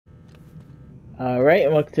Alright,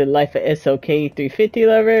 and welcome to the Life of SOK 350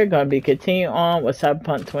 lover. Gonna be continuing on with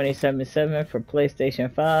Cyberpunk 2077 for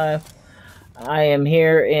PlayStation 5. I am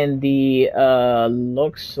here in the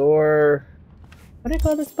Luxor. What do they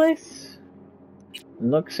call this place?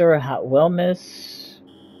 Luxor High Wellness.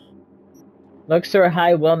 Luxor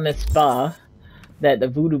High Wellness Spa that the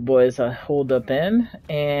Voodoo Boys are holed up in.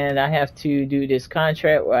 And I have to do this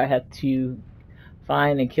contract where I have to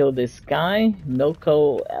find and kill this guy,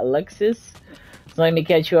 Milko Alexis. So let me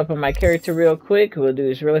catch you up on my character real quick. We'll do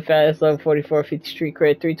this really fast. Level 44, 50 street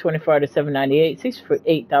cred, 324 to 798, 6 for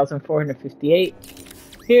 8,458.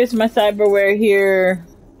 Here's my cyberware here.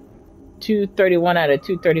 231 out of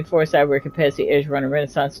 234 cyber capacity edge runner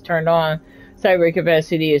renaissance turned on. Cyber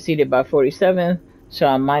capacity is seated by 47. So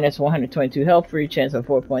I'm minus 122 health, free chance of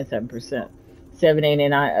 4.7%.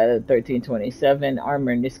 789 out of 1327.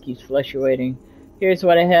 Armor, and this keeps fluctuating. Here's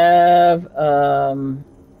what I have.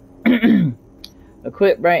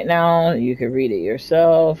 Equipped right now. You can read it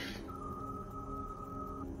yourself.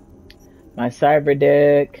 My cyber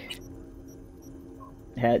deck.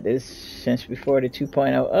 Had this since before the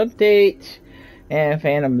 2.0 update. And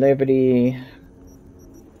Phantom Liberty.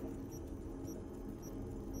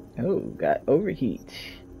 Oh, got overheat.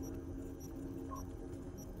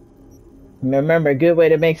 Remember, a good way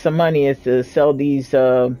to make some money is to sell these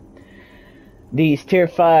tier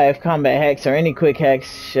 5 combat hacks or any quick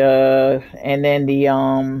hacks, and then the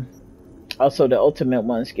also the ultimate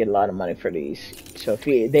ones get a lot of money for these. So if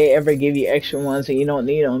they ever give you extra ones and you don't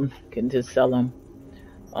need them, you can just sell them.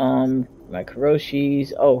 My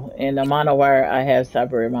Kuroshis. Oh, and the monowire, I have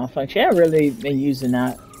cyber malfunction. I haven't really been using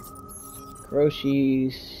that.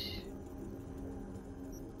 Kuroshis.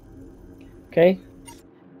 Okay.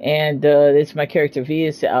 And this is my character V.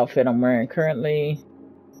 It's the outfit I'm wearing currently.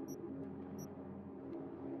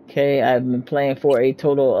 Okay, I've been playing for a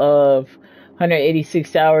total of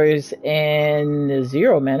 186 hours and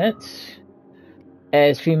 0 minutes.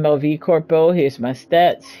 As female V corpo, here's my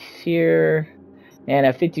stats here. And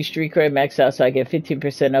a 50 street cred max out, so I get 15%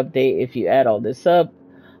 update if you add all this up.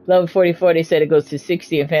 Level 44, they said it goes to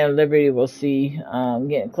 60, and Phantom Liberty, we'll see.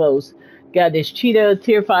 Getting close. Got this Cheetah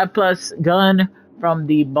tier 5 plus gun from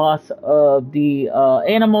the boss of the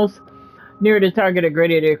animals. Near the target, a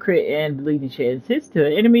greater crit and bleeding chance. Hits to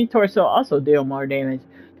an enemy torso, also deal more damage.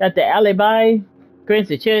 Got the alibi. Grants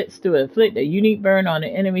a chance to inflict a unique burn on an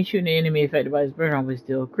enemy. Shooting an enemy affected by this burn always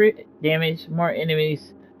deal crit damage. More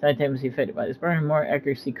enemies simultaneously affected by this burn. More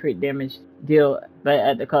accuracy crit damage deal, but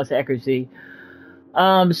at the cost of accuracy.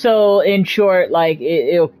 So in short, like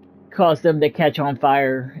it'll cause them to catch on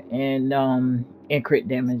fire and crit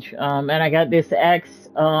damage. And I got this axe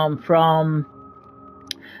from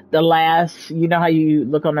the last, you know how you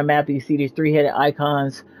look on the map, you see these 3-headed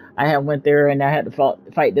icons. I had went there and I had to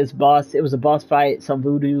fight this boss. It was a boss fight, some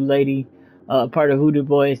voodoo lady, part of Voodoo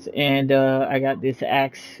Boys, and I got this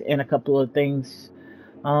axe and a couple of things.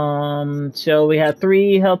 So we have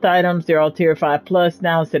 3 health items. They're all tier 5 plus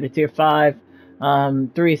now instead of tier 5.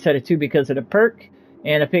 3 instead of 2 because of the perk.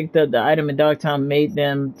 And I picked up the item in Dogtown, made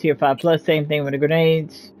them tier 5 plus. Same thing with the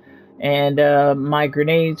grenades. And my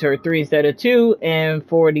grenades are 3 instead of 2, and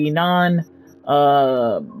for the non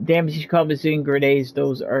damage compensating grenades,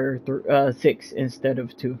 those are 6 instead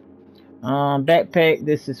of 2. Backpack,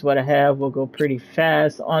 this is what I have. We'll go pretty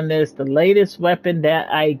fast on this. The latest weapon that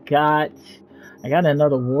I got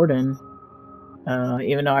another Warden,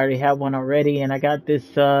 even though I already have one already, and I got this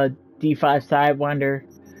D5 Sidewinder.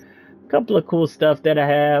 Couple of cool stuff that I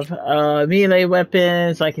have. Melee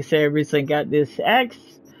weapons, like I said, I recently got this axe.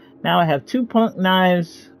 Now I have 2 punk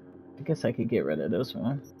knives. I guess I could get rid of this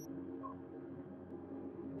one.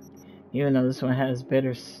 Even though this one has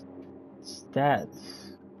better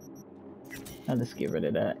stats. I'll just get rid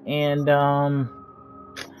of that. And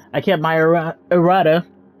I kept my errata.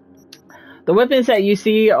 The weapons that you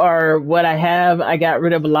see are what I have. I got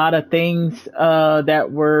rid of a lot of things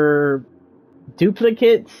that were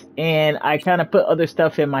duplicates, and I kind of put other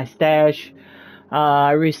stuff in my stash.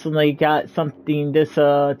 I recently got something, this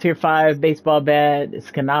tier 5 baseball bat,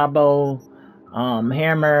 this Kanabo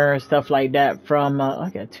hammer, stuff like that from, I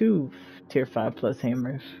got 2 tier 5 plus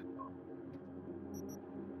hammers.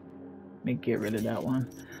 Let me get rid of that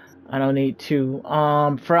one. I don't need 2.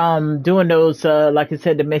 From doing those, like I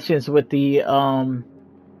said, the missions with the,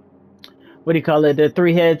 what do you call it, the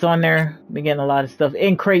 3 heads on there. Been getting a lot of stuff.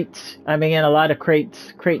 In crates, I've been getting a lot of crate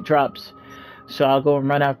drops. So I'll go and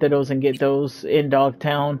run after those and get those in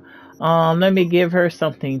Dogtown. Let me give her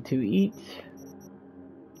something to eat.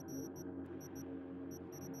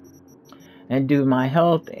 And do my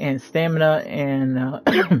health and stamina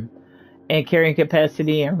and and carrying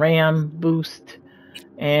capacity and RAM boost.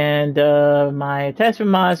 And my attachment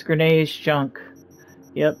mods, grenades, junk.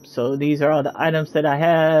 Yep, so these are all the items that I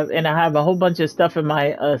have. And I have a whole bunch of stuff in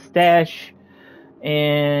my stash.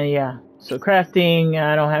 And yeah, so crafting,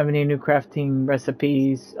 I don't have any new crafting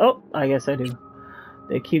recipes. Oh, I guess I do.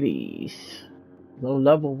 The kitties. Low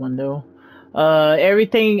level one though.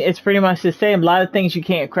 Everything is pretty much the same. A lot of things you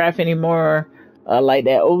can't craft anymore. Like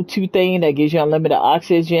that O2 thing that gives you unlimited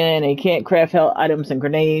oxygen. And you can't craft health items and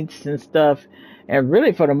grenades and stuff. And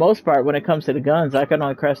really, for the most part, when it comes to the guns, I can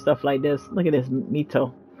only craft stuff like this. Look at this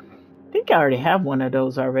Mito. I think I already have one of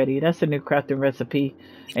those already. That's a new crafting recipe.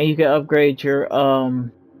 And you can upgrade your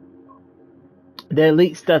the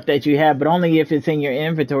elite stuff that you have, but only if it's in your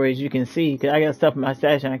inventory, as you can see. Because I got stuff in my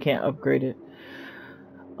stash and I can't upgrade it.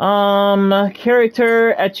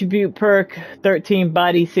 Character attribute perk 13,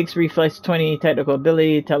 body 6, reflex 20, technical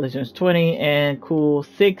ability, intelligence 20, and cool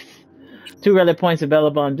 6. 2 relic points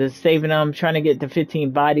available. I'm just saving them, trying to get to 15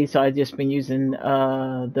 body, so I've just been using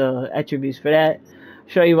the attributes for that.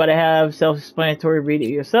 Show you what I have, self-explanatory, read it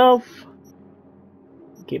yourself.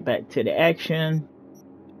 Get back to the action.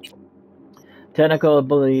 Technical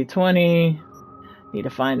ability 20. Need to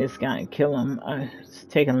find this guy and kill him. It's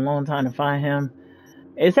taking a long time to find him.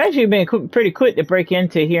 It's actually been pretty quick to break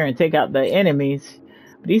into here and take out the enemies.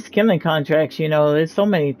 But these killing contracts, you know, there's so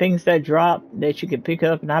many things that drop that you can pick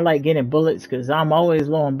up. And I like getting bullets because I'm always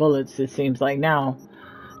low on bullets, it seems like now.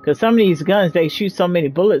 Because some of these guns, they shoot so many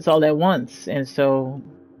bullets all at once. And so,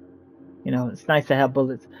 you know, it's nice to have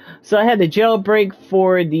bullets. So I had the jailbreak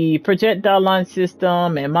for the projectile launch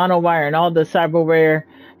system and monowire and all the cyberware.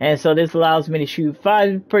 And so this allows me to shoot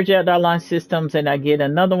 5 projectile launch systems, and I get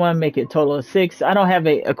another one, make it a total of 6. I don't have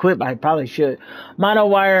it equipped. I probably should.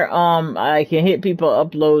 Monowire, I can hit people,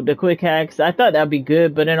 upload the quick hacks. I thought that'd be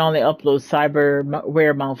good, but it only uploads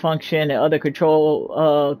cyberware malfunction and other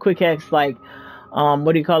control quick hacks like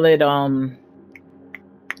what do you call it?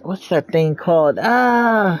 What's that thing called?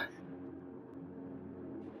 The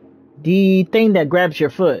thing that grabs your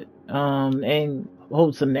foot and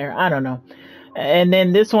holds them there. I don't know. And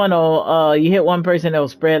then this one will you hit one person, it'll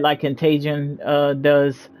spread like Contagion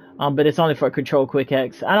does, but it's only for control quick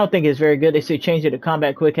hacks. I don't think it's very good. They should change it to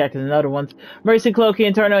combat quick hacks and other ones. Mercy Cloak, you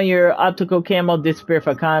can turn on your optical camo, disappear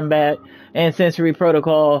for combat, and sensory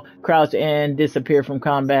protocol, crouch and disappear from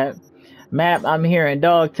combat. Map, I'm here in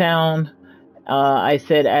Dogtown. I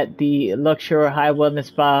said at the Luxor High Wellness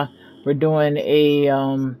Spa. We're doing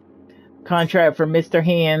a contract for Mr.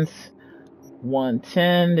 Hands.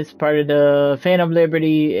 110. It's part of the Phantom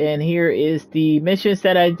Liberty, and here is the missions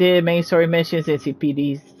that I did. Main story missions,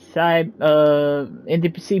 NCPD side,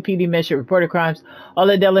 NCPD mission, reported crimes, all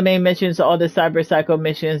the daily main missions, all the cyber psycho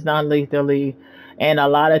missions, non-lethally, and a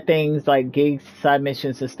lot of things like gigs, side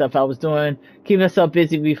missions, and stuff I was doing. Keep myself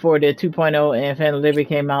busy before the 2.0 and Phantom Liberty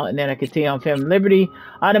came out, and then I continued on Phantom Liberty,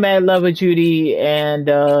 Automatic Love with Judy,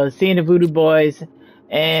 and seeing the Voodoo Boys,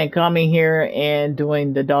 and coming here and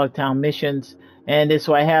doing the Dogtown missions. And this is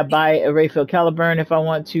what I have. Buy a Rayfield Caliburn if I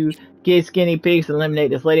want to. Get Skinny Pigs,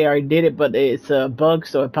 eliminate this lady. I already did it, but it's a bug,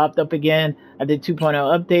 so it popped up again. I did 2.0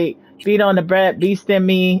 update. Beat on the Brat, Beast in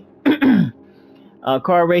Me.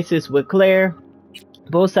 Car races with Claire.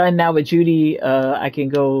 Both sides now with Judy. I can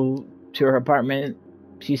go to her apartment.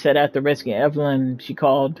 She said after rescuing Evelyn, she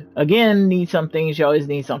called again, need something. She always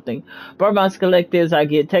needs something. Bartmouse Collectives, I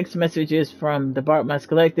get text messages from the Bartmouse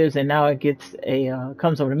Collectives, and now it gets a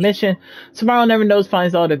comes over the mission. Tomorrow Never Knows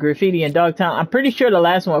finds all the graffiti in Dogtown. I'm pretty sure the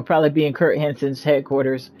last one will probably be in Kurt Hansen's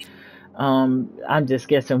headquarters. I'm just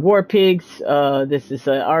guessing. War Pigs, this is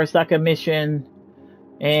a Arasaka mission,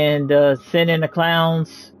 and send in the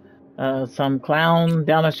clowns. Some clown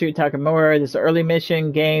down the street talking more. This is an early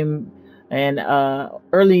mission game. And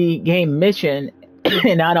early game mission,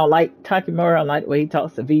 and I don't like Takimura. I like the way he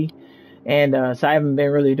talks to V, and so I haven't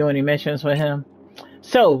been really doing any missions with him.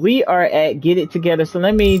 So we are at Get It Together. So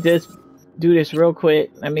let me just do this real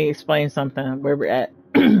quick. Let me explain something where we're at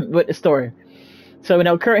with the story. So we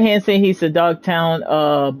know Kurt Hansen. He's the Dogtown.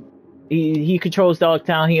 He controls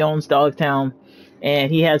Dogtown. He owns Dogtown.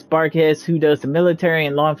 And he has Barkheads who does the military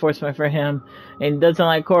and law enforcement for him. And he doesn't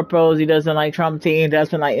like corporals. He doesn't like trauma team.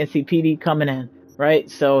 Doesn't like NCPD coming in. Right?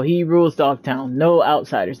 So he rules Dogtown. No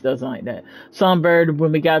outsiders. Doesn't like that. Songbird,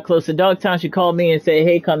 when we got close to Dogtown, she called me and said,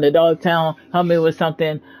 hey, come to Dogtown. Help me with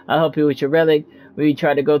something. I'll help you with your relic. We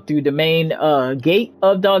tried to go through the main gate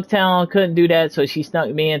of Dogtown. Couldn't do that. So she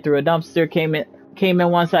snuck me in through a dumpster. Came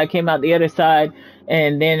in one side, came out the other side,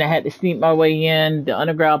 and then I had to sneak my way in the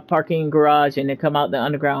underground parking garage and then come out the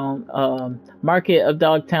underground market of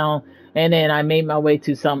Dogtown, and then I made my way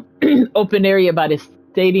to some open area by the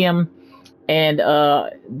stadium, And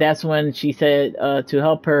that's when she said to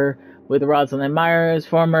help her with Rosalind Myers,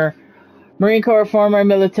 former Marine Corps, former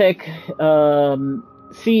Militech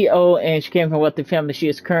CEO, and she came from a wealthy family. She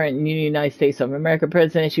is current United States of America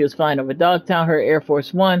president. She was flying over Dogtown. Her Air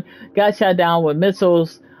Force One got shot down with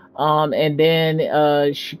missiles, and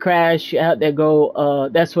then she crashed. She had to go.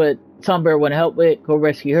 That's what Songbird wanted help with. Go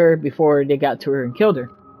rescue her before they got to her and killed her.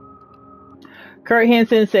 Kurt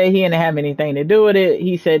Hansen said he didn't have anything to do with it.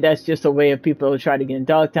 He said that's just a way of people try to get in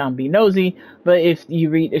Dogtown, be nosy. But if you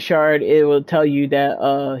read the shard, it will tell you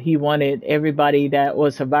that he wanted everybody that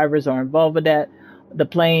was survivors or involved with that, the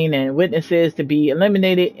plane and witnesses, to be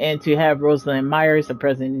eliminated, and to have Rosalind Myers, the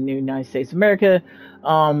president of the United States of America,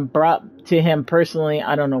 brought to him personally.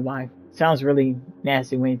 I don't know why. Sounds really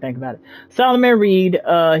nasty when you think about it. Solomon Reed,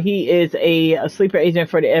 he is a sleeper agent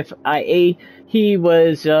for the FIA. He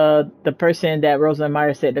was the person that Rosalind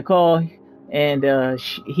Myers said to call, and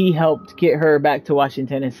he helped get her back to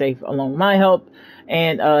Washington and safe along with my help.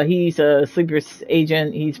 And he's a sleeper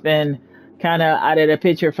agent. He's been kind of out of the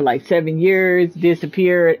picture for like 7 years,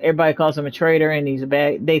 disappeared. Everybody calls him a traitor, and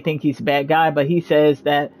they think he's a bad guy, but he says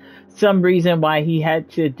that some reason why he had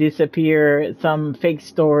to disappear, some fake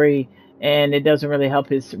story, and it doesn't really help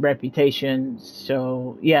his reputation.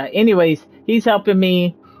 So yeah, anyways, he's helping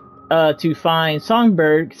me to find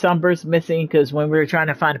Songbird. Songbird's missing because when we were trying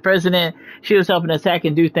to find the president, she was helping us hack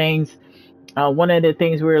and do things. One of the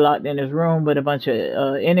things, we were locked in this room with a bunch of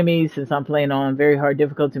enemies, since I'm playing on very hard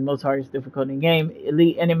difficulty, most hardest difficulty in game,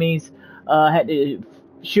 elite enemies. Had to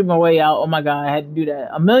shoot my way out. Oh my god, I had to do that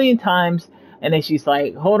a million times. And then she's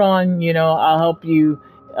like, hold on, I'll help you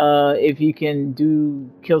if you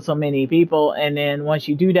can kill so many people. And then once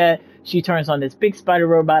you do that, she turns on this big spider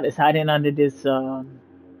robot that's hiding under this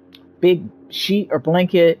big sheet or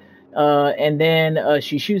blanket, and then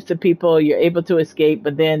she shoots the people. You're able to escape,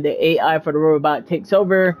 but then the AI for the robot takes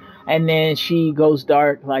over, and then she goes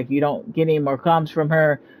dark. Like, you don't get any more comms from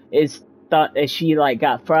her. It's thought that she like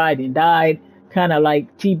got fried and died, kind of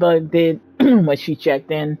like T-Bug did when she checked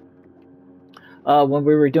in when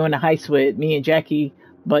we were doing the heist with me and Jackie.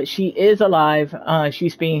 But she is alive.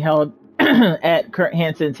 She's being held at Kurt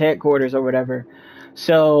Hansen's headquarters or whatever.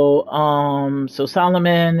 So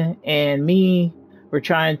Solomon and me were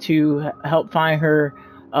trying to help find her,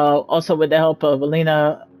 also with the help of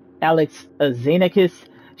Alina Alex Xenakis.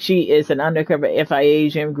 She is an undercover FIA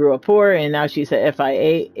agent, grew up poor, and now she's a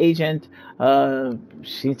FIA agent.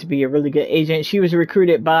 Seems to be a really good agent. She was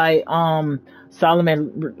recruited by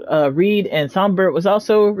Solomon Reed, and Songbird was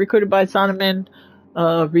also recruited by Solomon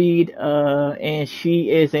Reed, and she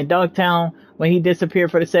is in Dogtown. When he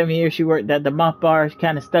disappeared for the 7 years, she worked at the moth bar,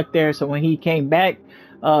 kind of stuck there. So when he came back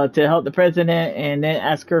to help the president and then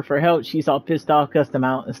ask her for help, she's all pissed off, cussed him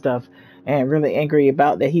out and stuff, and really angry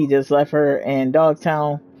about that he just left her in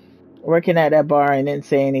Dogtown working at that bar and didn't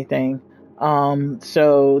say anything.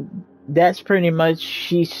 So that's pretty much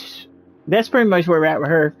where we're at with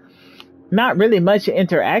her. Not really much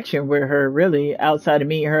interaction with her, really, outside of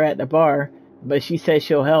meeting her at the bar, but she says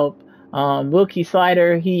she'll help. Wilkie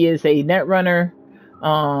Slider, he is a net runner,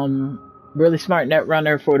 really smart net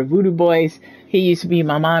runner for the Voodoo Boys. He used to be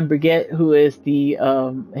Maman Brigette, who is the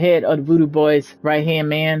head of the Voodoo Boys, right-hand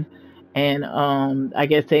man. And I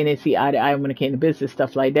guess they didn't see eye to eye when it came to business,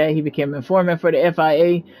 stuff like that. He became an informant for the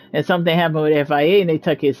FIA, and something happened with the FIA, and they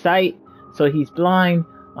took his sight, so he's blind.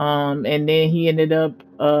 And then he ended up,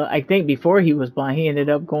 I think before he was blind, he ended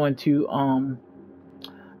up going to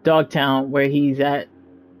Dogtown, where he's at.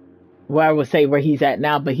 Well, I would say where he's at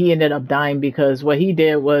now, but he ended up dying because what he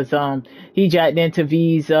did was he jacked into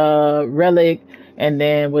V's relic and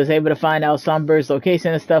then was able to find out Songbirds'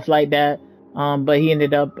 location and stuff like that. But he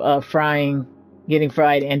ended up getting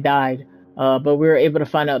fried and died. But we were able to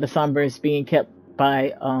find out the Songbirds being kept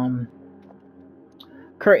by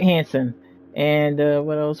Kurt Hansen. And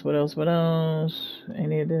what else?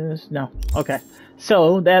 Any of this? No. Okay.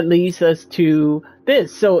 So that leads us to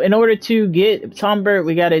this. So in order to get Songbird,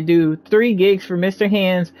 we got to do 3 gigs for Mr.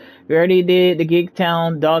 Hands. We already did the Gig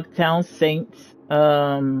Town, Dogtown Saints,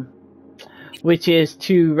 which is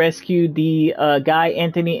to rescue the guy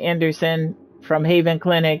Anthony Anderson from Haven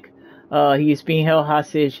Clinic. He's being held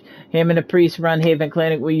hostage. Him and the priest run Haven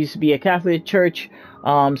Clinic, which used to be a Catholic church.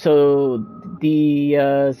 So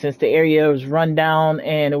since the area was run down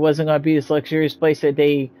and it wasn't going to be this luxurious place that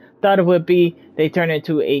they thought it would be, they turned it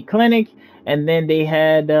into a clinic. And then they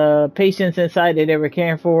had patients inside that they were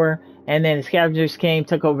caring for. And then the scavengers came,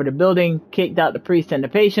 took over the building, kicked out the priest and the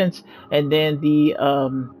patients. And then the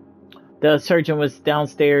the surgeon was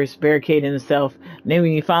downstairs barricading himself. And then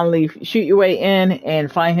when you finally shoot your way in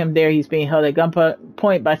and find him there, he's being held at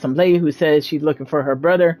gunpoint by some lady who says she's looking for her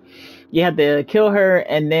brother. You have to kill her,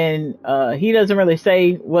 and then he doesn't really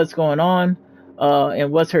say what's going on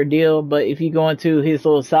and what's her deal. But if you go into his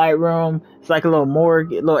little side room, it's like a little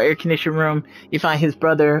morgue, a little air conditioned room. You find his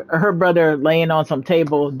brother, or her brother, laying on some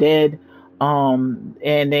table, dead. And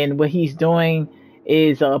then what he's doing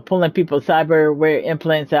is pulling people's cyberware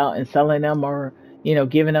implants out and selling them, or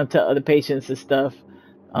giving them to other patients and stuff.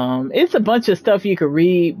 It's a bunch of stuff you could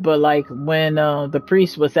read, but like when the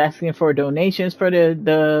priest was asking for donations for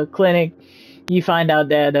the clinic, you find out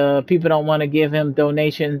that people don't want to give him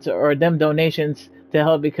donations or them donations to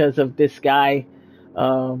help because of this guy,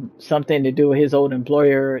 something to do with his old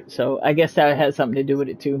employer. So I guess that has something to do with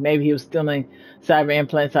it too. Maybe he was stealing cyber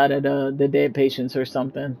implants out of the dead patients or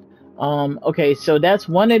something. Okay, so that's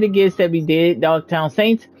one of the gigs that we did, Dogtown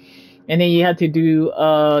Saints. And then you have to do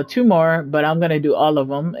 2 more, but I'm going to do all of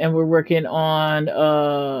them. And we're working on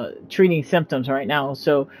treating symptoms right now.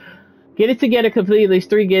 So get it together, complete at least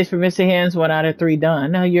 3 gigs for missing hands, 1 out of 3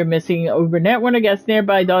 done. Now you're missing Ubernet when it gets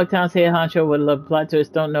nearby. Dogtown's head honcho would love plot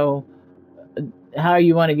twist. Don't know how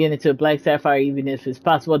you want to get into Black Sapphire, even if it's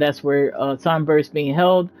possible. That's where Sunburst's being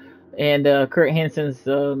held. And Kurt Hansen's,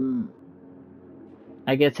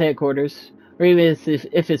 I guess, headquarters. Or even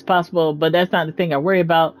if it's possible. But that's not the thing I worry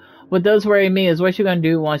about. What does worry me is what you're going to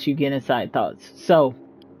do once you get inside thoughts. So,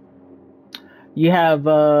 you have,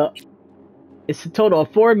 it's a total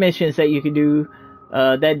of 4 missions that you can do.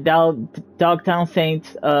 That Dogtown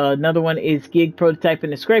Saints. Another one is Gig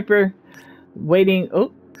Prototyping the Scraper. Waiting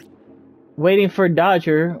for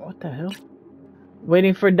Dodger. What the hell?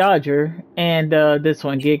 Waiting for Dodger. And this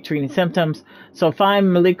one, Gig Treating Symptoms. So find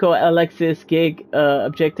Maliko Alexis. Gig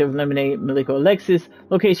objective, eliminate Maliko Alexis.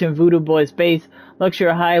 Location, Voodoo Boys base.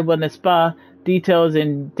 Luxury High Wellness Spa. Details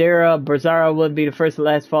in Dara Barzara would be the first and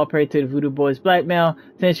last fall prey to the Voodoo Boys blackmail.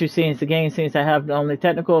 Since you're seeing the game seems to have only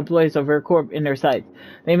technical employees of her corp in their sights.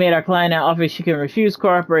 They made our client an offer she can refuse,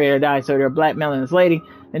 cooperate, or die, so they're blackmailing this lady.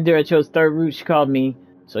 And Dara chose third route. She called me,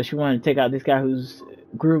 so she wanted to take out this guy whose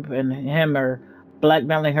group and him are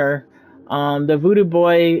blackmailing her. The Voodoo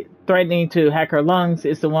Boy threatening to hack her lungs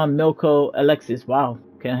is the one Milko Alexis. Wow,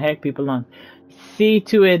 can hack people's lungs. See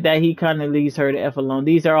to it that he kind of leaves her the F alone.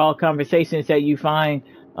 These are all conversations that you find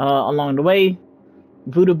along the way.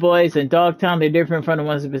 Voodoo Boys and Dogtown, they're different from the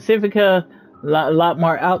ones in Pacifica. A lot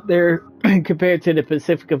more out there compared to the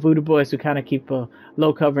Pacifica Voodoo Boys, who kind of keep a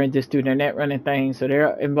low cover and just do their net running things. So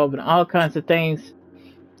they're involved in all kinds of things.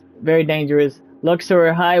 Very dangerous.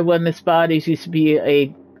 Luxor High Wellness Spa. This used to be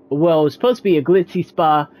it was supposed to be a glitzy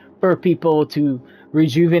spa for people to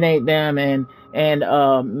rejuvenate them and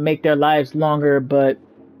make their lives longer, but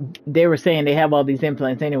they were saying they have all these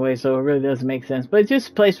implants anyway, so it really doesn't make sense. But it's just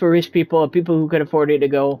a place for rich people or people who could afford it to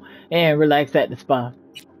go and relax at the spa.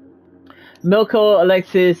 Milko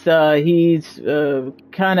Alexis, he's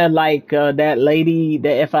kind of like that lady,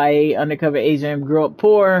 the FIA undercover agent, grew up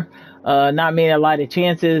poor, not made a lot of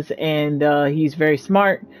chances, and he's very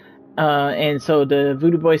smart. And so the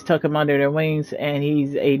Voodoo Boys tuck him under their wings, and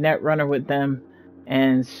he's a net runner with them.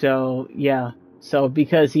 And so, yeah. So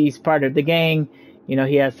because he's part of the gang,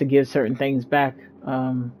 he has to give certain things back.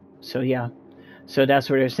 So, yeah. So that's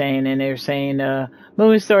what they're saying. And they're saying,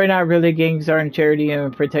 movie story, not really. Gangs are in charity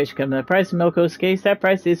and protection comes at a price. In Milko's case, that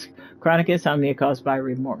price is chronic insomnia caused by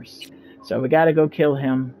remorse. So we got to go kill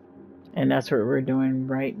him. And that's what we're doing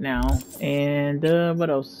right now. And what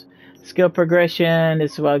else? Skill progression.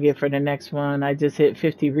 This is what I'll get for the next one. I just hit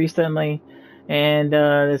 50 recently. And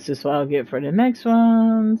this is what I'll get for the next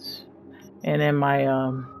ones. And then my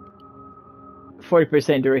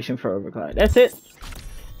 40% duration for overclock. That's it.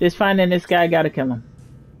 Just finding this guy, gotta kill him.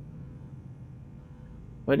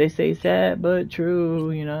 What they say, sad but true.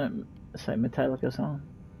 It's like Metallica song.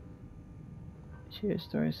 Share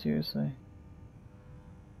story, seriously.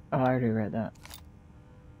 Oh, I already read that.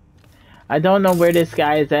 I don't know where this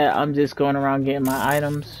guy is at. I'm just going around getting my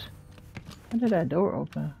items. How did that door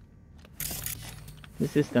open?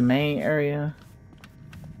 This is the main area.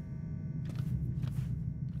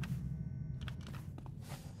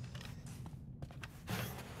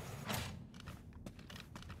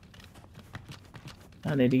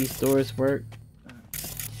 How do these doors work?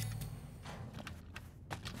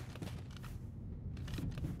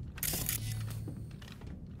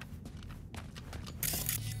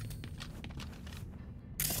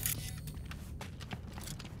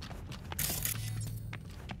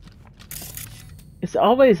 It's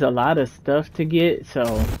always a lot of stuff to get, so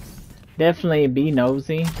definitely be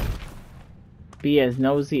nosy. Be as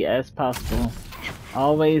nosy as possible.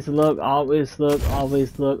 Always look, always look,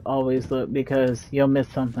 always look, always look, because you'll miss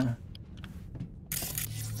something.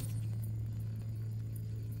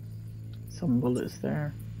 Some bullets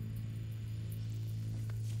there.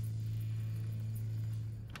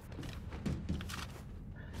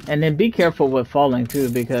 And then be careful with falling too,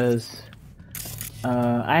 because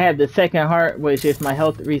I have the second heart, which if my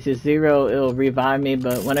health reaches 0, it'll revive me,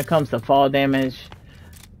 but when it comes to fall damage,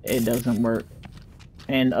 it doesn't work.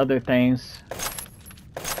 And other things.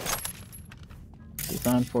 It's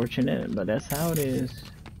unfortunate, but that's how it is.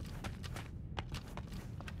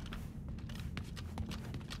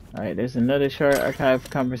 Alright, there's another short archive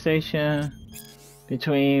conversation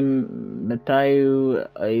between Matthew,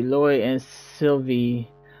 Aloy, and Sylvie.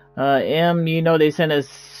 M, you know they sent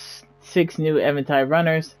us 6 new Eventide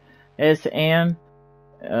runners. S, and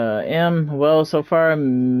M, well, so far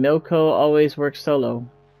Milko always works solo.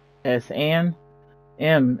 S, and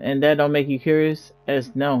M, and that don't make you curious?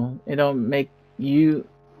 S, no, it don't make you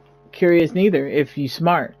curious neither if you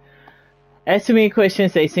smart. Ask too many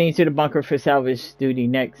questions, they send you to the bunker for salvage duty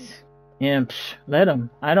next. M, let them.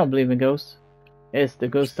 I don't believe in ghosts. S, the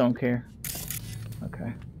ghosts don't care.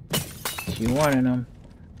 Okay. She warning them.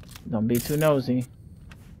 Don't be too nosy.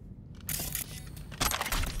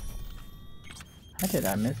 How did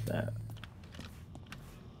I miss that?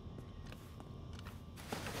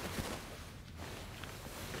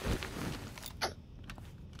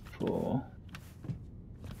 Cool.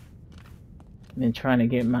 Been trying to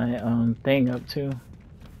get my thing up too.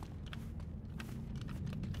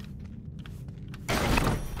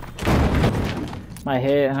 My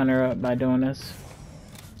headhunter up by doing this.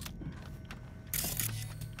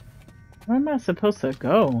 Where am I supposed to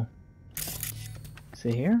go? Is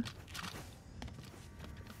it here?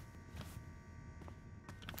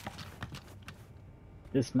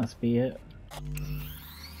 This must be it.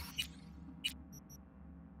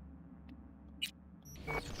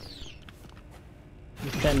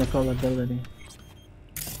 Use technical ability.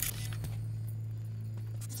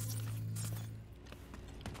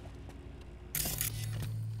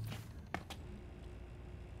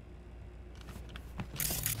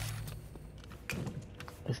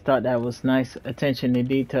 Just thought that was nice attention to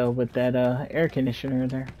detail with that air conditioner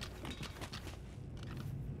there.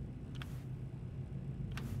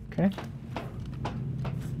 Okay.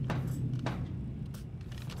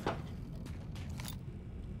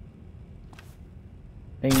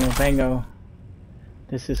 Bingo, bango.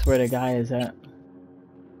 This is where the guy is at.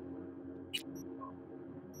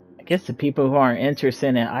 I guess the people who aren't interested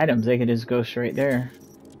in items, they could just go straight there.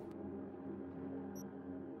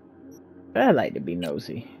 But I like to be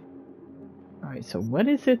nosy. Alright, so what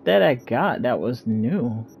is it that I got that was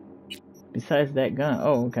new? Besides that gun.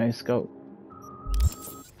 Oh, okay, scope.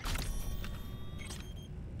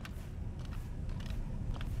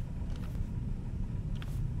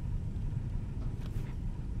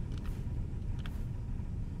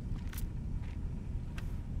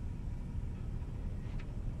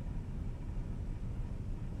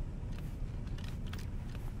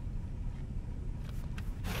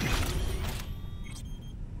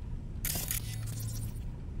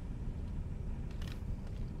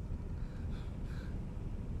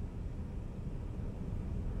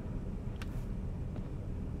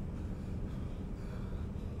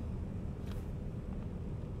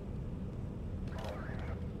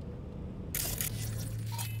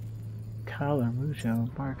 Rujo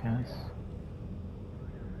Barkas.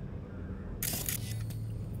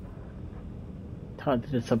 Talk to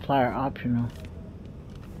the supplier optional.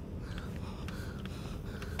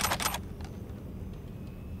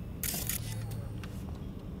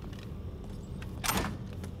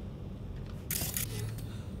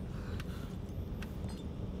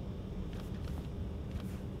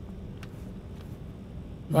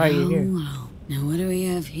 Why are you here? Well, now what do we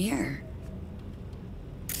have here?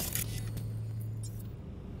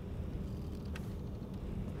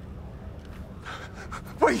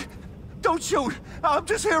 Wait! Don't shoot! I'm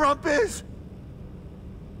just here on biz!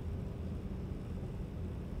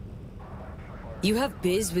 You have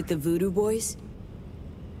biz with the Voodoo Boys?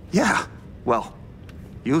 Yeah, well,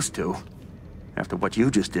 used to. After what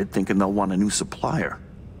you just did, thinking they'll want a new supplier.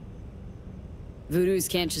 Voodoos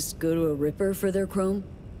can't just go to a Ripper for their chrome?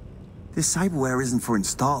 This cyberware isn't for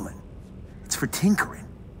installing. It's for tinkering.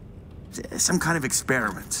 Some kind of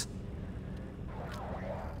experiments.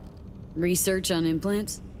 Research on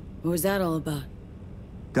implants? What was that all about?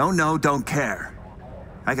 Don't know, don't care.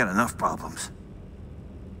 I got enough problems.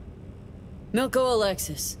 Milko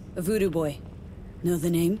Alexis, a Voodoo Boy. Know the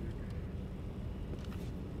name?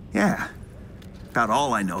 Yeah. About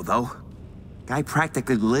all I know, though. Guy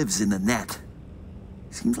practically lives in the net.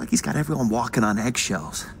 Seems like he's got everyone walking on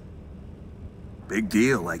eggshells. Big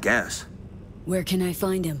deal, I guess. Where can I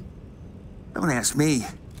find him? Don't ask me.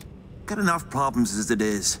 Got enough problems as it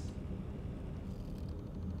is.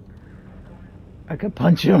 I could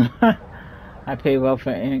punch him. I pay well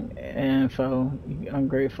for info.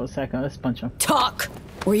 Ungrateful second. Let's punch him. Talk,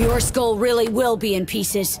 or your skull really will be in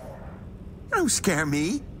pieces. Don't scare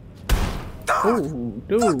me. Ooh,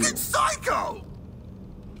 dude. Fucking psycho!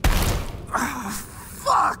 Oh,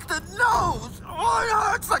 fuck, the nose! Oh,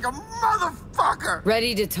 it hurts like a motherfucker!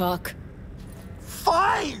 Ready to talk?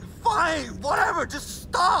 Fine, whatever, just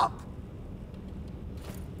stop!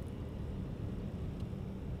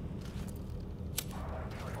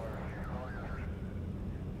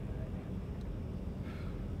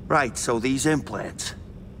 Right, so these implants.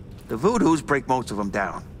 The Voodoos break most of them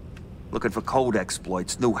down. Looking for code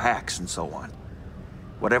exploits, new hacks, and so on.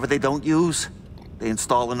 Whatever they don't use, they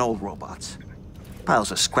install in old robots.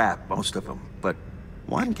 Piles of scrap, most of them, but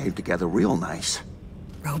one came together real nice.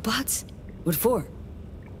 Robots? What for?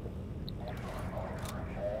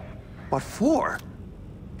 What for?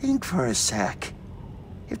 Think for a sec.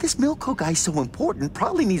 If this Milko guy's so important,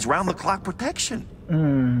 probably needs round-the-clock protection.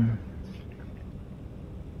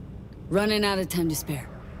 Running out of time to spare.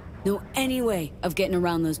 Know any way of getting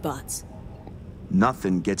around those bots?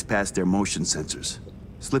 Nothing gets past their motion sensors.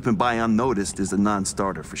 Slipping by unnoticed is a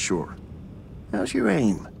non-starter for sure. How's your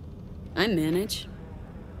aim? I manage.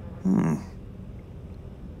 The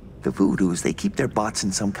Voodoos, they keep their bots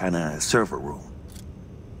in some kind of server room.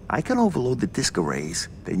 I can overload the disk arrays,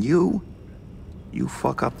 then you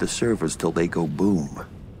fuck up the servers till they go boom.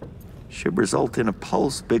 Should result in a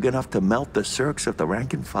pulse big enough to melt the circs of the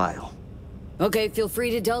rank and file. Okay, feel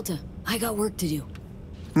free to Delta. I got work to do.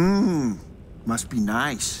 Must be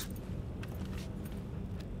nice.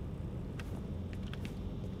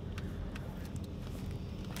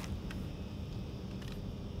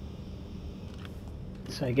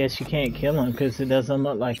 So I guess you can't kill him because it doesn't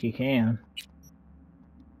look like you can.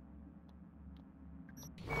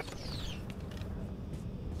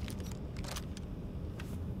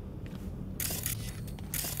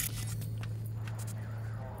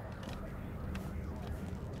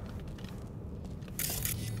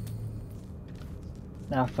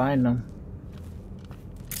 Now find them.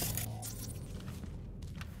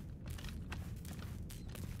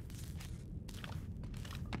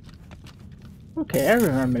 Okay, I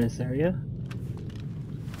remember this area.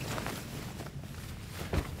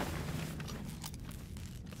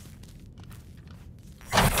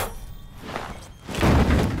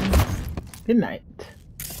 Good night.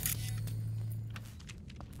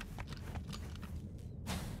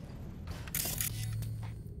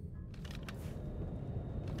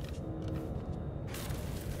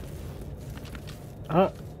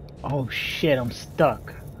 Oh shit, I'm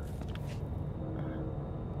stuck.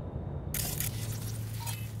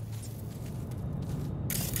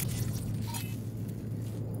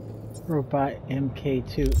 Robot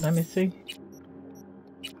MK2. Let me see.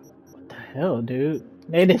 What the hell, dude?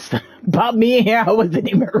 They just popped me in here. I wasn't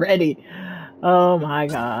even ready. Oh my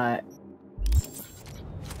god.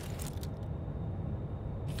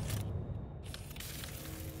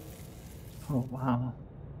 Oh wow.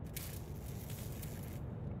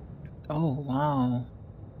 Oh wow.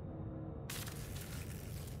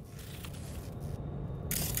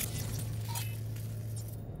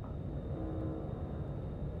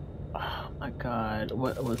 Oh my god,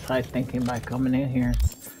 what was I thinking by coming in here?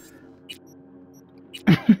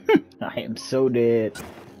 I am so dead.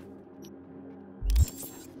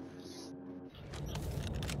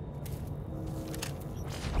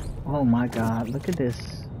 Oh my god, look at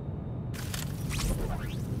this.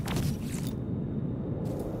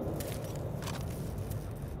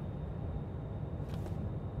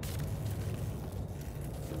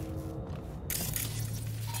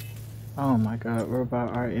 Oh my god,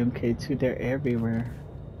 robot RMK2, they're everywhere.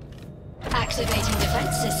 Activating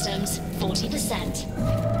defense systems, 40%.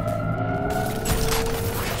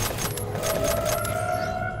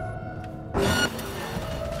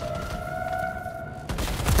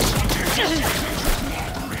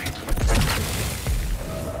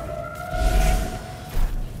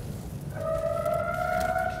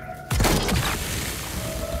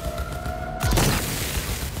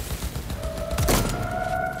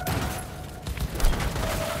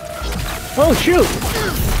 Oh shoot!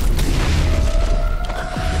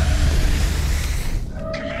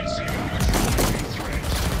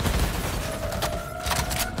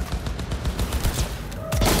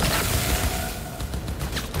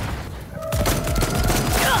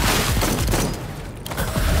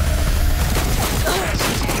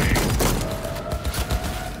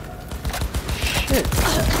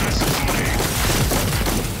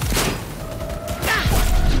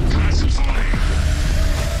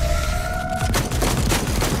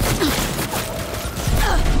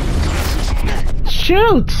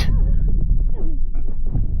 shoot!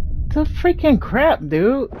 The freaking crap,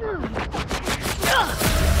 dude.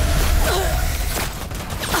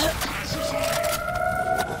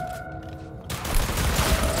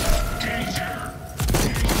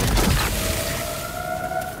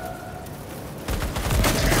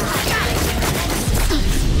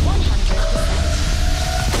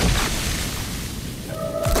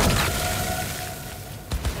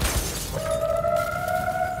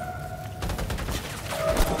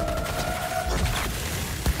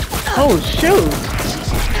 Oh shoot!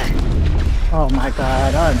 Oh my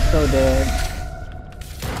god, I'm so dead.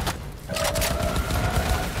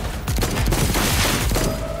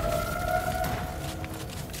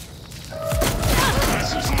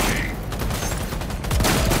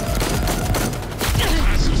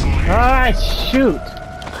 Ah, shoot!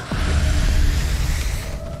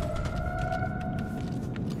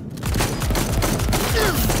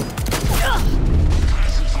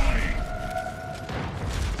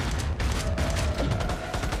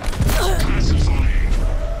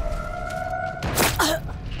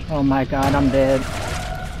 Oh my god, I'm dead.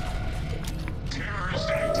 Terrorist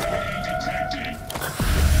activity detected.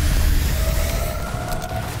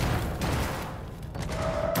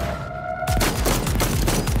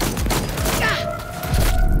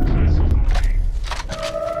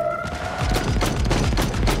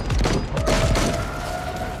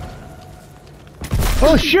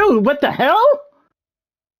 Oh shoot, what the hell?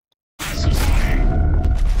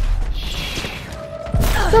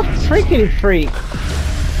 The freaking freak.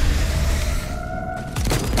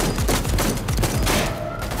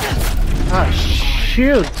 Oh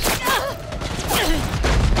shoot.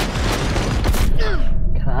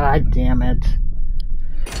 God damn it.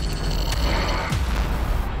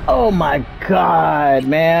 Oh my god,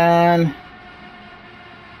 man.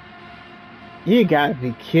 You gotta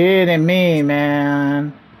be kidding me,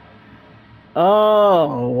 man.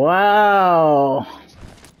 Oh, wow.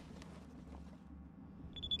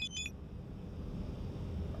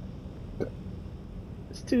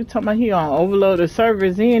 This dude talking about he gonna overload the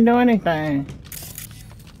servers, he ain't do anything.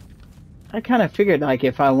 I kind of figured like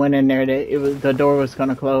if I went in there that the door was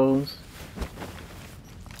gonna close.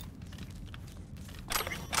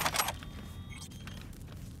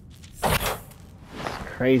 It's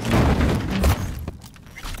crazy.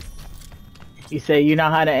 You say you know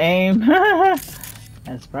how to aim?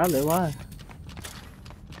 That's probably why.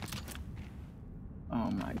 Oh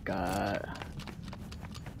my god.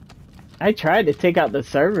 I tried to take out the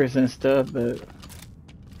servers and stuff, but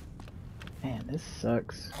man, this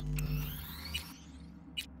sucks.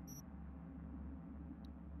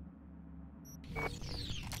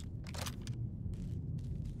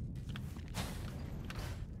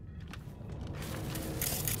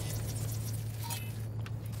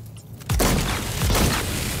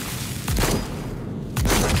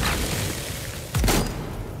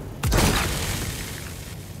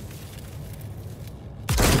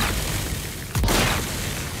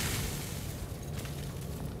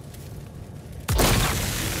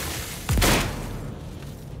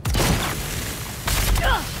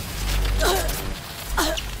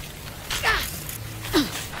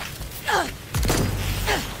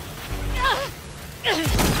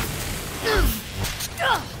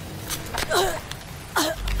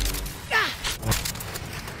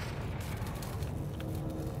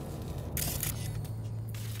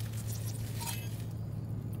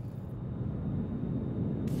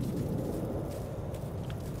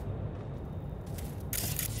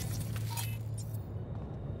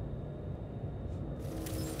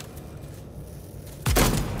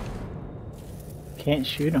 Can't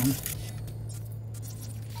shoot them.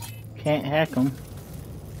 Can't hack them.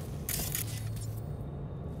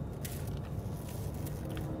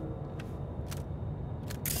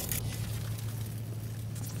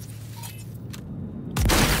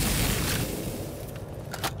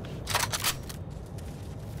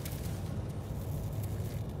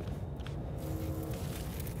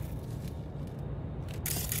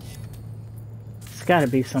 There's gotta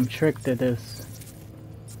be some trick to this.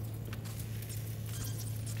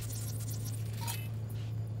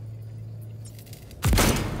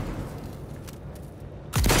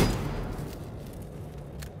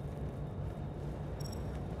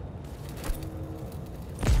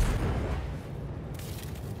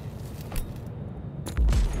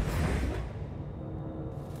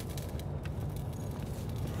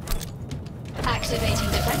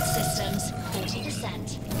 Activating defense systems,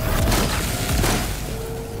 40%.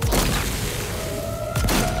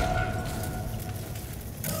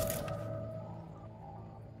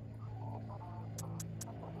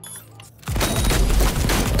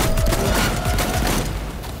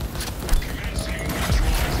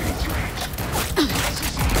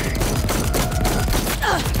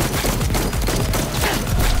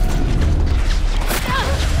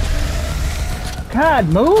 God,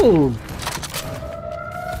 move!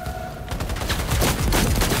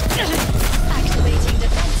 Activating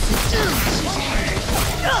defense systems.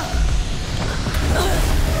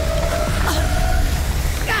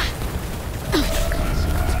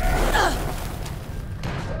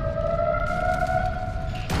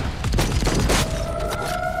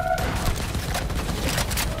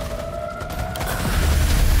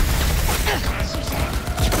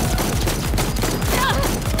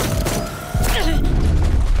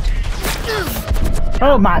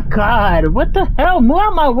 Oh my god, what the hell? Move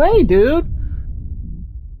out my way, dude!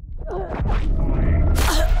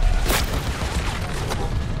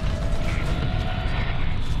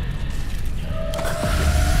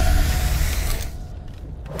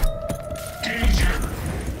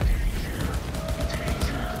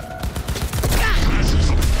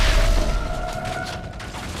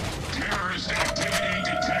 Terrorist activity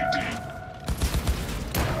detected.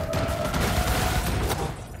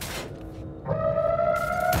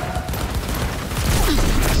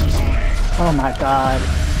 Oh my god.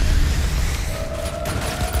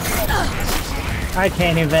 I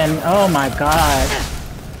can't even. Oh my god.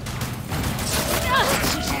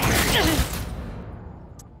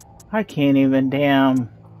 I can't even, damn.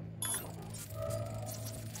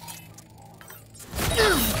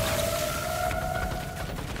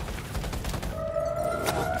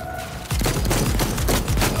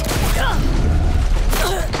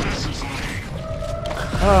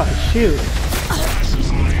 Oh shoot.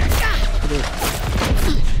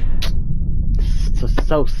 This is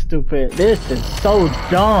so stupid. This is so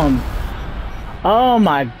dumb. Oh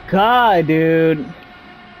my god, dude.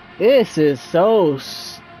 This is so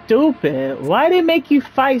stupid. Why they make you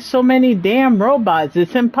fight so many damn robots?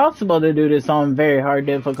 It's impossible to do this on very hard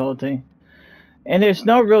difficulty. And there's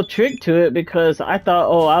no real trick to it because I thought,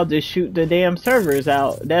 oh, I'll just shoot the damn servers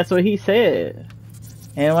out. That's what he said.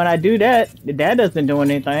 And when I do that, that doesn't do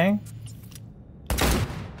anything.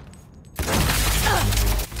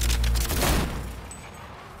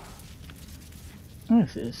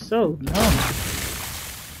 This is so dumb.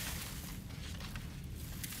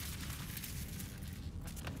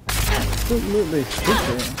 Absolutely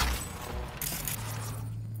stupid.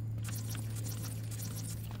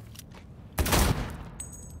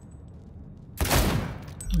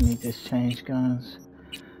 I need to change guns.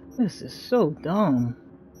 This is so dumb.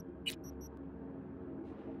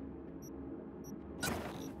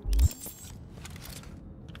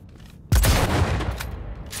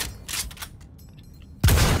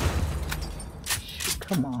 Shoot,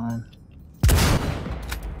 come on.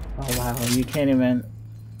 Oh wow, you can't even.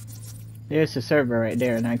 There's the server right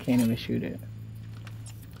there and I can't even shoot it.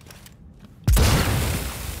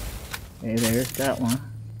 Hey, there's that one.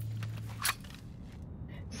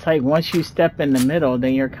 It's like once you step in the middle,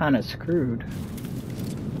 then you're kind of screwed.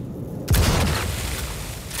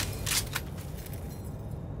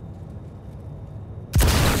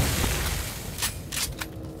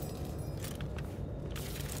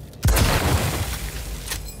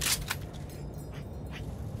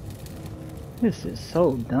 This is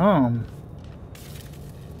so dumb.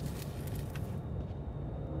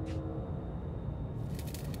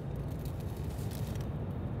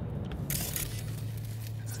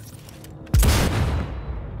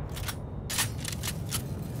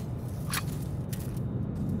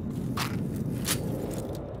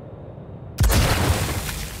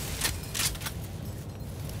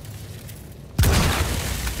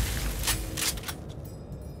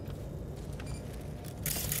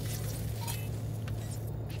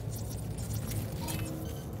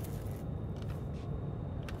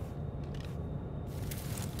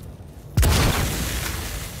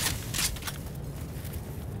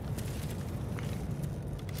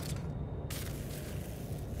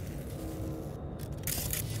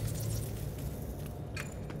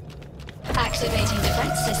 Activating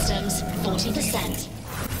defense systems, 40%.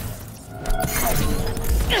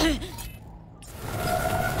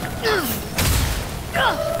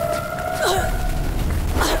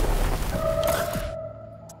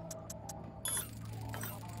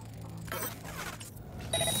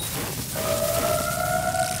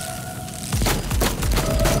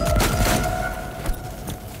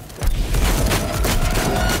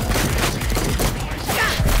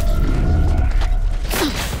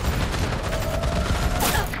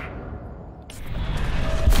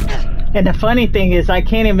 And the funny thing is I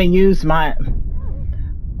can't even use my...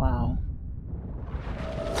 Wow.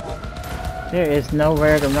 There is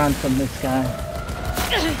nowhere to run from this guy.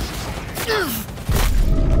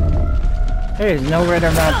 There is nowhere to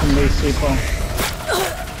run from these people.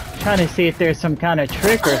 I'm trying to see if there's some kind of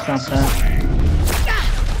trick or something.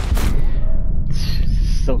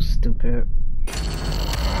 stupid.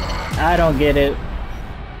 I don't get it.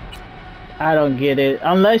 I don't get it.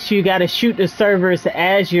 Unless you gotta shoot the servers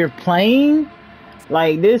as you're playing.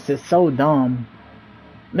 Like, this is so dumb.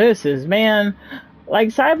 This is, man, like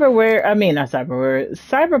Cyberware, I mean, not Cyberware,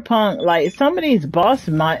 Cyberpunk, like, some of these boss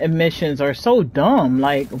missions are so dumb.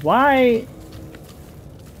 Like, why?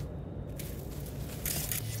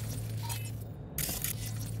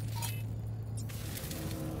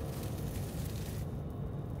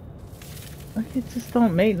 Like, it just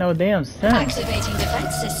don't make no damn sense. Activating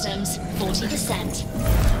defense systems, 40%.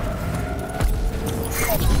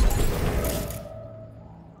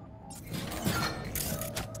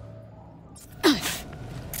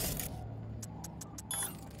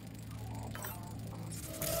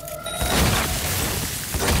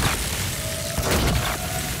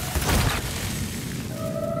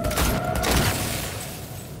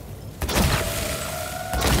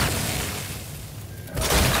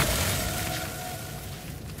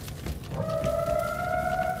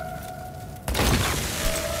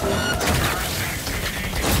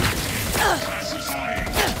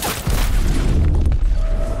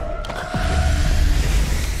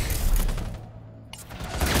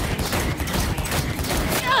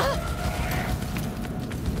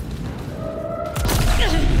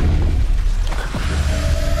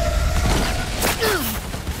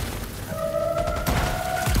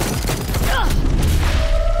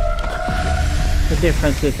 What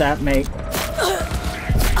difference does that make?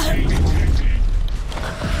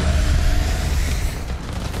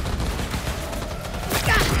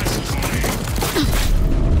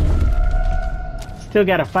 Still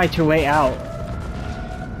gotta fight your way out.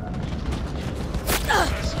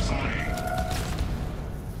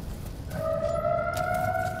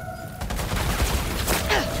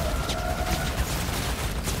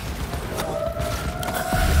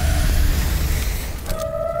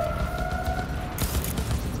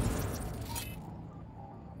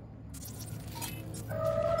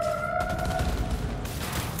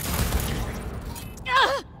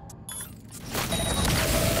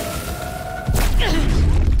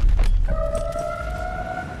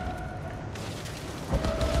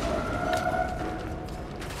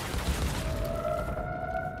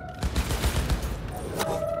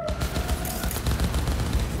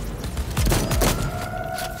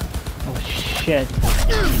 Shit.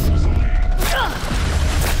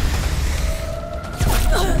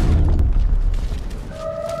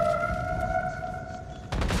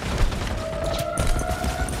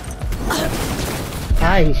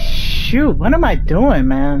 I shoot, what am I doing,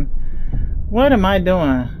 man? What am I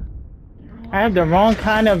doing? I have the wrong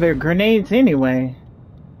kind of grenades anyway.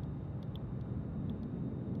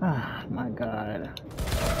 Oh my god.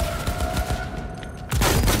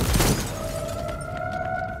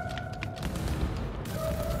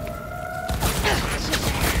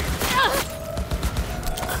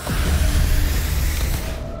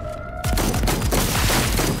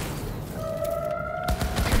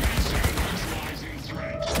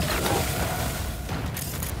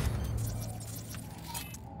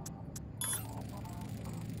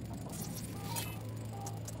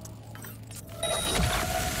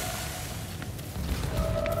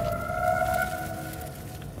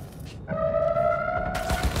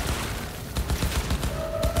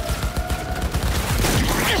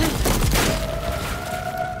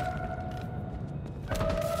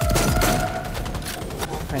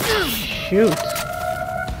 Shoot.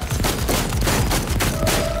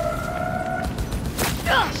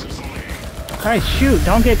 Alright, shoot,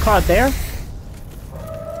 don't get caught there. I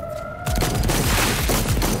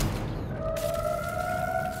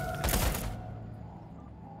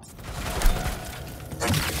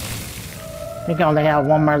think I only have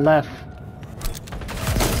one more left.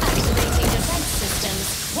 Activating defense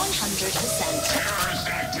systems, 100%. Terrorist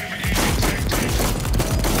activity detected.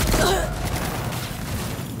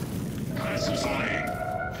 Pacifying.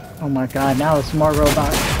 Oh my god, now it's more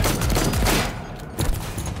robots.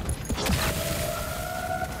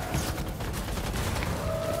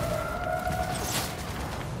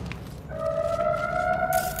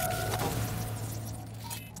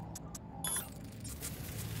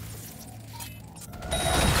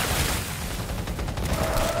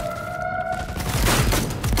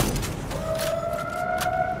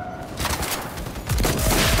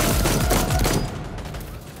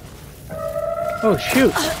 Oh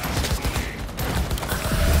shoot!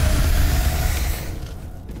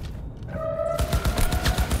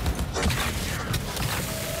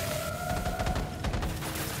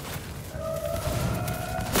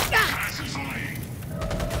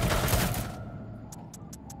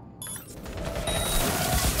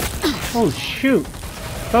 Oh shoot!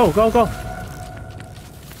 Go, go, go.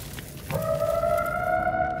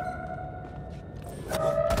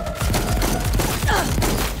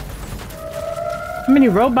 How many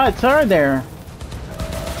robots are there?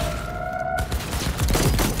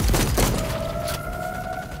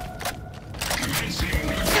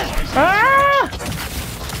 Ah!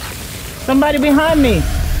 Somebody behind me.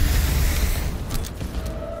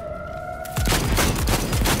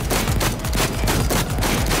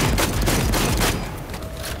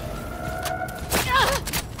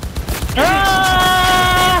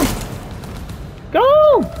 Ah! Go!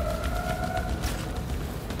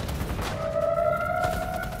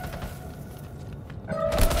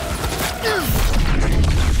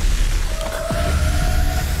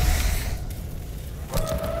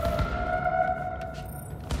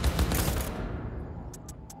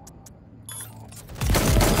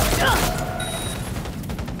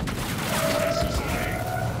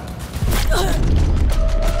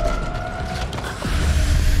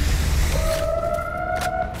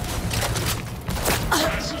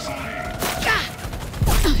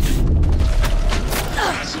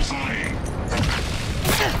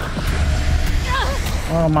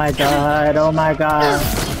 Oh my god, oh my god.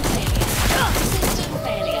 System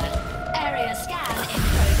failure. Area scan in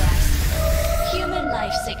progress. Human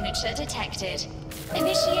life signature detected.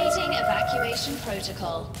 Initiating evacuation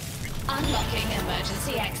protocol. Unlocking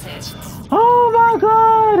emergency exit. Oh my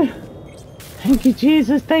god! Thank you,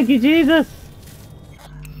 Jesus, thank you, Jesus!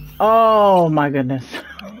 Oh my goodness.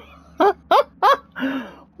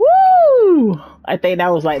 Woo! I think that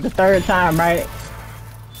was like the third time, right?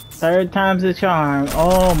 Third time's the charm.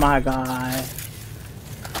 Oh my god.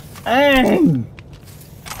 Dang!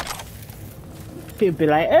 People be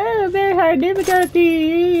like, oh, very hard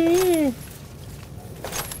difficulty.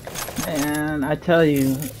 Man, I tell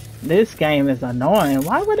you, this game is annoying.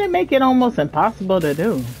 Why would it make it almost impossible to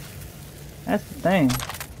do? That's the thing.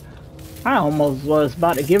 I almost was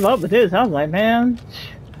about to give up with this. I was like, man,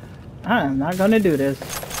 I am not gonna do this.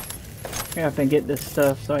 I have to get this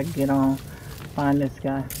stuff so I can get on, find this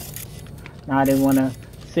guy. Now I didn't want to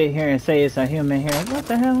sit here and say it's a human here. What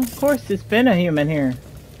the hell? Of course it's been a human here.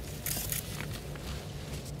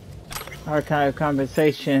 Archive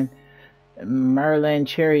conversation. Merlin,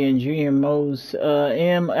 Cherry, and Junior Mose.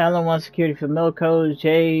 M, Alan wants security for milk codes.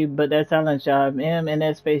 J, but that's Alan's job. M, in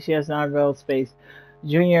that space, yes, not real space.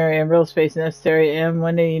 Junior, in real space necessary. M,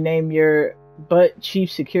 when did you name your butt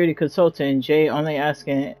chief security consultant? J, only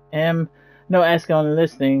asking. M, no asking, only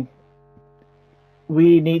listening.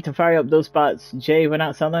 We need to fire up those bots. J, we're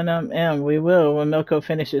not selling them. M, we will when Milko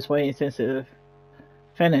finishes way intensive.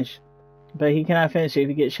 Finish. But he cannot finish it if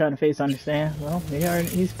he gets shot in the face, understand? Well,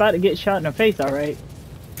 he's about to get shot in the face, alright.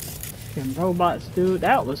 Fucking robots, dude.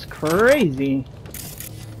 That was crazy.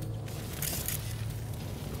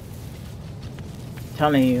 I'm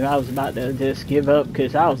telling you, I was about to just give up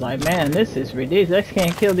because I was like, man, this is ridiculous. I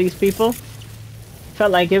can't kill these people.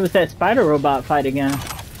 Felt like it was that spider robot fight again.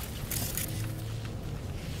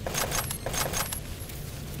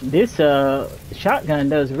 This shotgun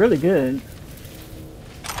does really good.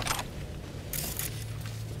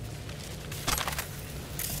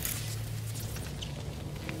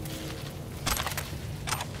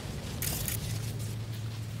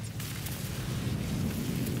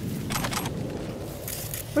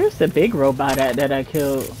 Where's the big robot at that I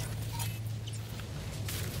killed?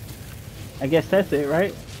 I guess that's it,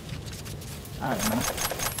 right? I don't know.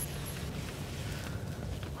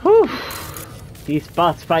 Whew. These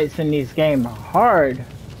boss fights in these games are hard.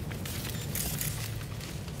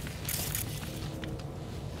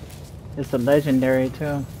 It's a legendary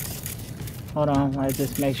too. Hold on, I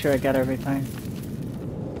just make sure I got everything.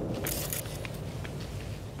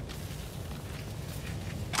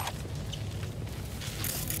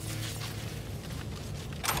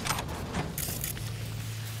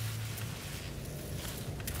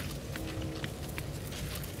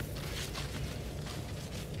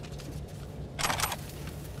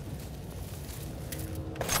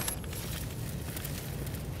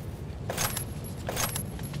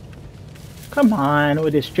 Come on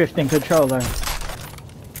with this drifting controller.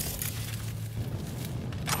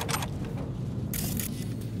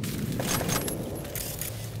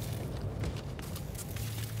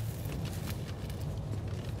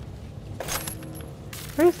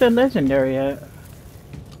 Where's the legendary at?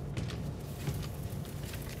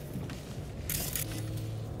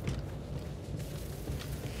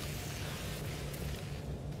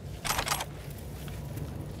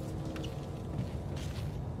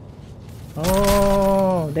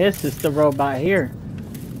 Oh, this is the robot here.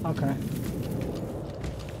 Okay.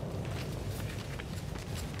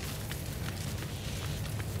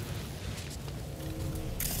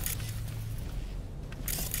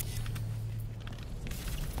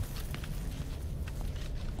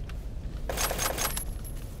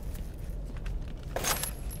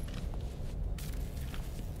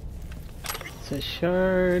 That's a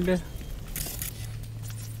shard.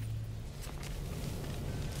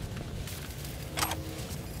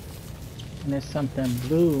 And there's something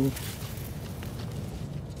blue.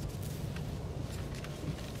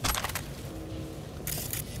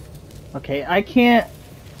 Okay, I can't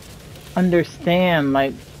understand,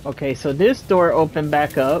 like, okay, so this door opened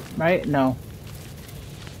back up, right? No.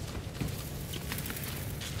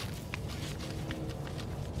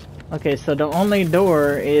 Okay, so the only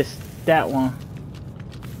door is that one.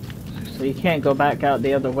 So you can't go back out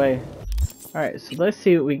the other way. Alright, so let's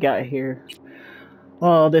see what we got here.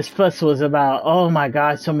 Oh, this fuss was about, oh my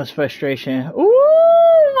god, so much frustration.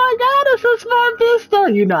 Ooh, my god, it's a smart pistol!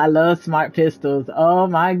 You know I love smart pistols. Oh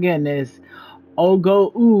my goodness.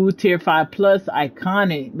 Ogo Ooh, tier 5 plus,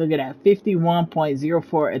 iconic. Look at that,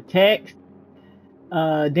 51.04 attack.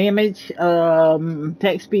 Damage,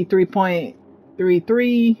 attack speed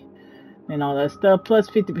 3.33. And all that stuff, plus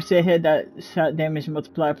 50% headshot damage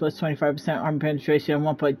multiplier, plus 25% armor penetration,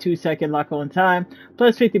 1.2 second lock on time,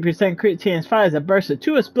 plus 50% crit chance, fires a burst of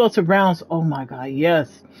 2 explosive rounds. Oh my god,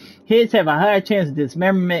 yes. Hits have a higher chance of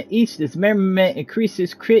dismemberment. Each dismemberment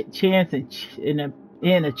increases crit chance and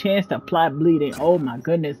a chance to apply bleeding. Oh my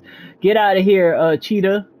goodness. Get out of here,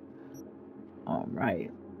 Cheetah.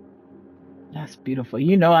 Alright. That's beautiful.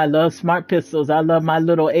 You know I love smart pistols. I love my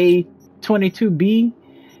little A22B.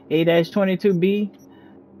 A-22B,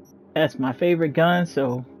 that's my favorite gun,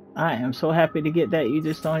 so I am so happy to get that, you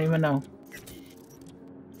just don't even know.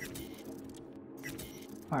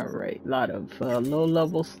 Alright, a lot of low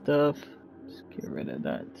level stuff. Let's get rid of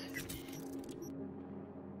that.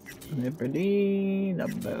 Liberty,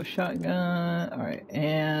 double barrel shotgun. Alright,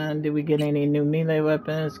 and did we get any new melee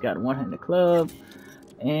weapons? Got a one-handed club.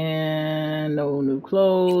 And no new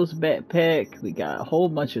clothes, backpack. We got a whole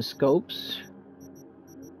bunch of scopes.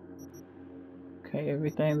 Okay,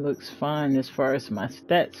 everything looks fine as far as my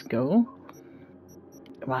stats go.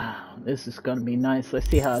 Wow, this is gonna be nice. Let's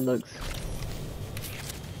see how it looks.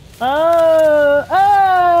 Oh,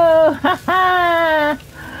 haha!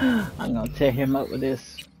 I'm gonna tear him up with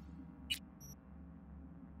this.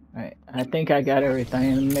 Alright, I think I got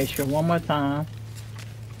everything. Let me make sure one more time.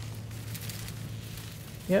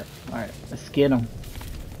 Yep, alright, let's get him.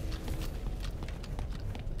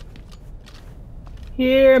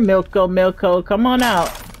 Here, Milko, come on out.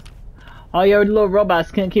 All your little robots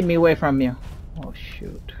can't keep me away from you. Oh,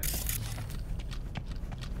 shoot.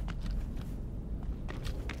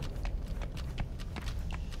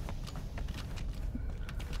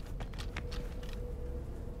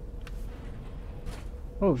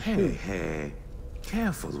 Oh, shoot. Hey,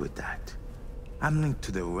 careful with that. I'm linked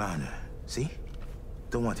to the runner, see?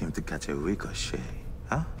 Don't want him to catch a ricochet,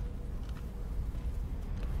 huh?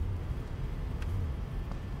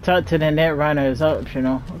 Talk to the net runner is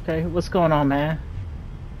optional. Okay, what's going on, man?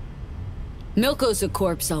 Milko's a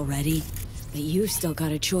corpse already, but you've still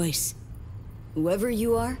got a choice. Whoever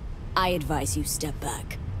you are, I advise you step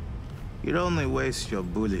back. You'd only waste your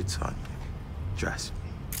bullets on me. Trust me.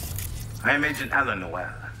 I am Agent Alan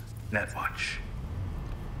Noel, Netwatch.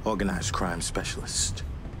 Organized crime specialist.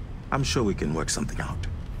 I'm sure we can work something out.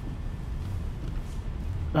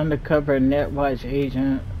 Undercover Netwatch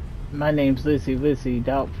agent. My name's Lizzie,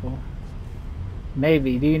 doubtful.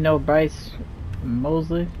 Maybe. Do you know Bryce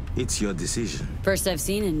Mosley? It's your decision. First I've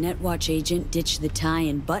seen a Netwatch agent ditch the tie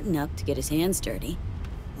and button up to get his hands dirty.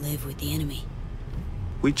 Live with the enemy.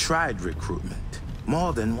 We tried recruitment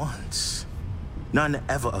more than once. None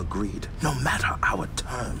ever agreed, no matter our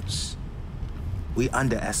terms. We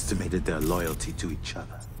underestimated their loyalty to each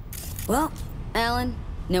other. Well, Alan,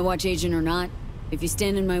 Netwatch agent or not, if you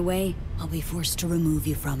stand in my way, I'll be forced to remove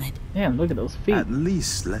you from it. Damn, look at those feet. At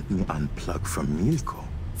least let me unplug from Milko.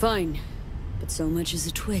 Fine, but so much as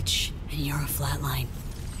a twitch, and you're a flatline.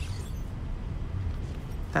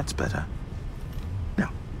 That's better.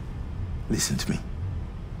 Now, listen to me.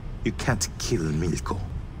 You can't kill Milko.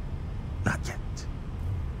 Not yet.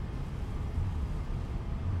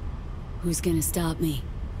 Who's gonna stop me?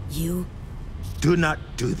 You? Do not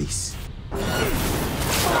do this.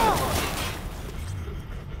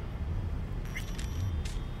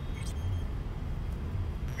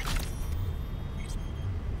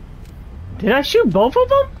 Did I shoot both of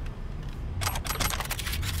them?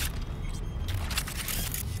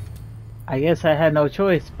 I guess I had no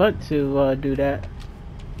choice but to do that.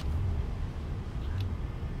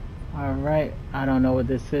 Alright, I don't know what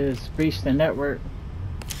this is. Breach the network.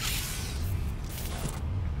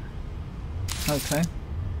 Okay.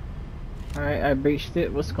 Alright, I breached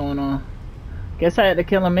it. What's going on? Guess I had to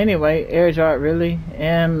kill him anyway. Air dart, really?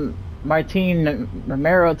 And Martin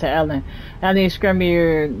Romero to Alan. Alan, scrum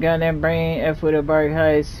your goddamn brain. F with a bark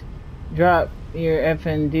heist. Drop your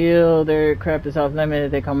effing deal. Their crap is off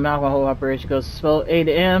limits. They come out. The whole operation goes slow. 8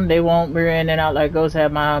 AM. They won't. We're in and out like ghosts.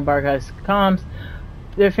 Have my bark heist comms.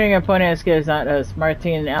 Their finger pointing at scares not us.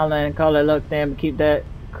 Martin and Alan call it luck. Them keep that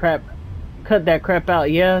crap. Cut that crap out.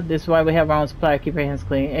 Yeah, this is why we have our own supplier. Keep your hands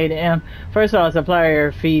clean. 8 AM. First of all,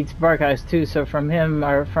 supplier feeds bark heist too. So from him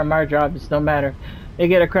or from our job, it's no matter. They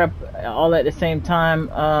get a crap all at the same time,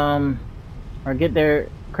 or get their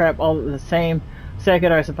crap all at the same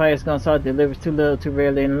second. Our supplier is going to start delivers too little, too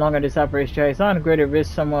rarely, and the longer this operation drags on, the greater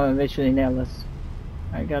risk someone will eventually nail us.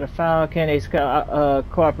 I got a file. Candidates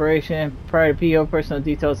cooperation. Prior to PO, personal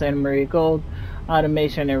details, Anna Marie Gold.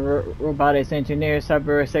 Automation and robotics engineer.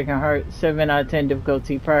 Cyber second heart. 7 out of 10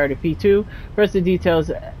 difficulty. Prior to P2. Personal details.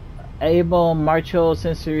 Able Marcho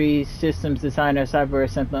sensory systems designer. Cyber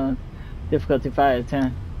assembly. Difficulty 5 out of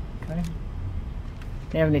 10. Okay. Do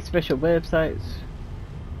you have any special websites?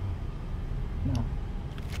 No.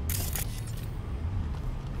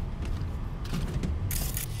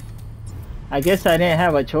 I guess I didn't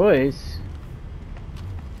have a choice.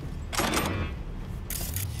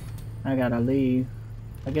 I gotta leave.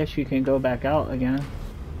 I guess you can go back out again.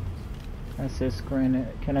 That's just granted.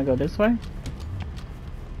 Can I go this way?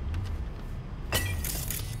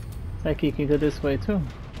 It's like you can go this way too.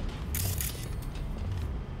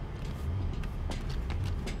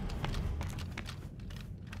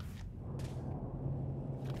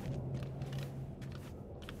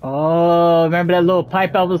 Oh, remember that little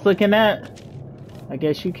pipe I was looking at? I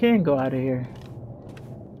guess you can go out of here.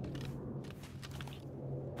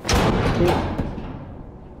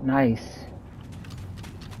 Nice.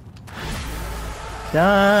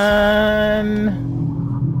 Done.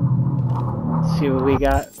 Let's see what we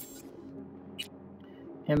got.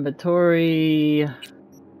 Inventory.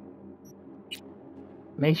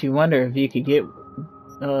 Makes you wonder if you could get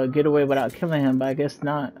away without killing him, but I guess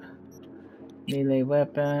not. Melee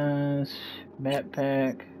weapons,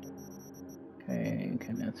 backpack. Okay,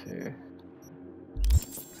 condenser.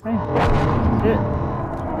 Okay, that's it.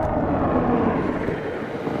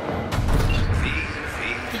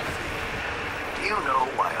 Do you know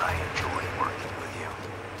why I enjoy working with you?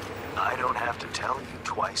 I don't have to tell you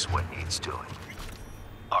twice what needs doing.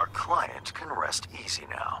 Our client can rest easy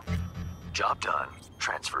now. Job done,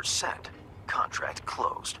 transfer sent, contract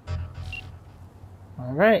closed.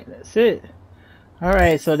 Alright, that's it.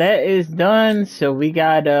 Alright, so that is done. So we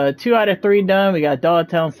got 2 out of 3 done. We got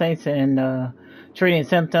Dogtown Saints and Treating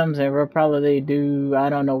Symptoms, and we'll probably do, I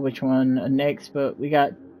don't know which one next, but we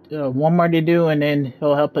got 1 more to do, and then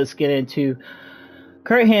he'll help us get into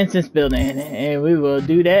Kurt Hansen's building, and we will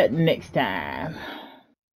do that next time.